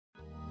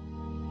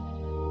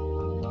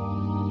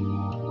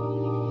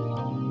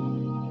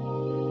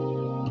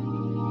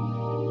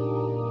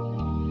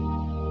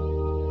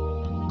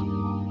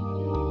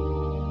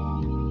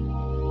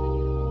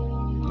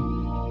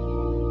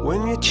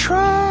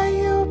try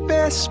your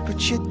best,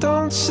 but you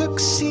don't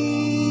succeed.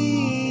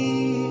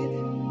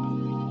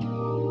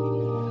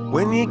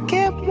 When you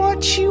get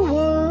what you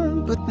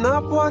want, but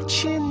not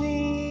what you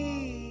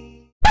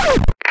need.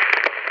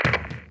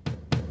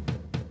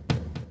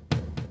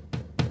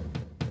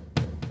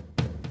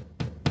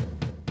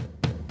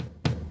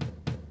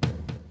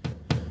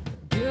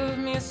 Give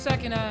me a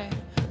second, I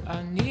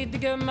need to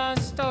get my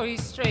story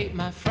straight.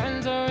 My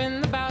friends are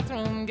in the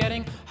bathroom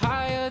getting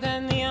higher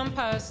than the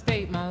Empire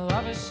State. My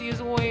lover, she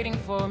is waiting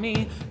for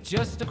me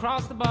just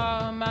across the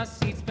bar. My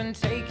seat's been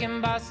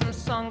taken by some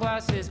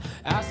sunglasses,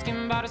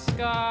 asking about a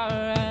scar.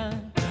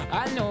 And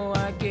I know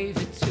I gave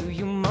it to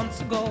you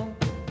months ago.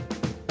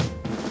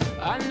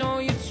 I know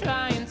you're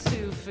trying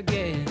to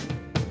forget,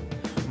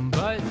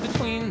 but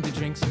between the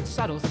drinks and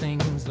subtle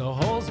things, the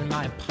holes in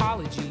my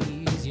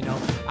apologies, you know,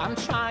 I'm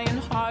trying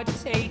hard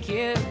to take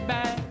it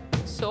back.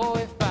 So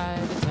if by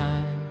the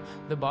time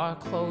the bar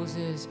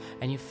closes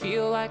and you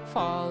feel like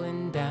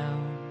falling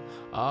down,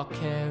 I'll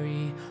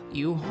carry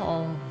you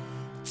home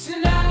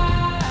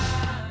tonight.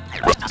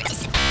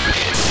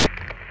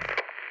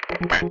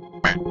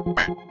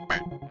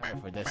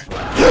 For this one.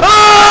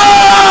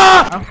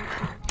 Ah!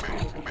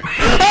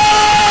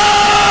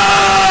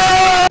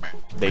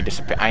 They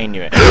disappear. I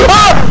knew it.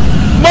 Ah!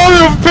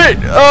 Mother of pit!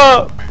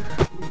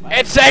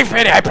 It's safe,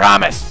 Pity, I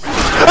promise.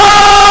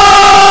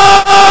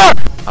 Ah!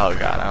 Oh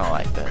god, I don't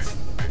like this.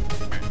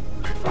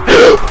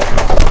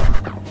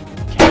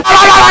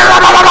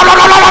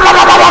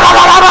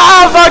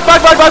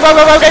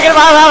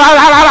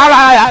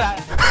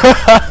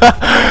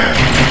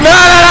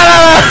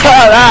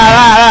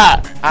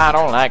 I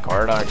don't like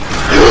corridors.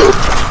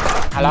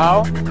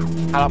 Hello?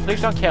 Hello,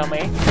 please don't kill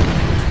me.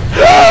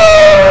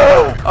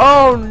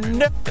 Oh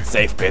no! It's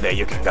safe, Pity,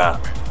 you can go.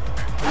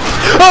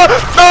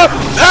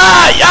 I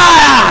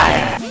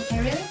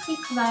really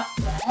think about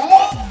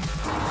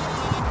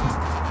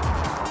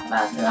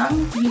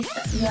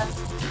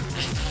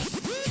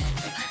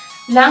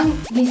long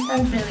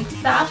distance really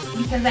sucks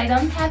because I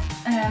don't have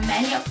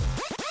many of.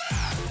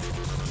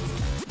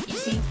 You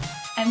see,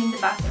 I'm in the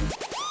bathroom.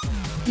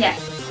 Yeah.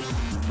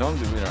 Don't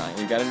do it wrong.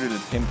 You gotta do the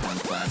ping pong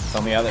class.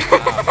 Tell me how they.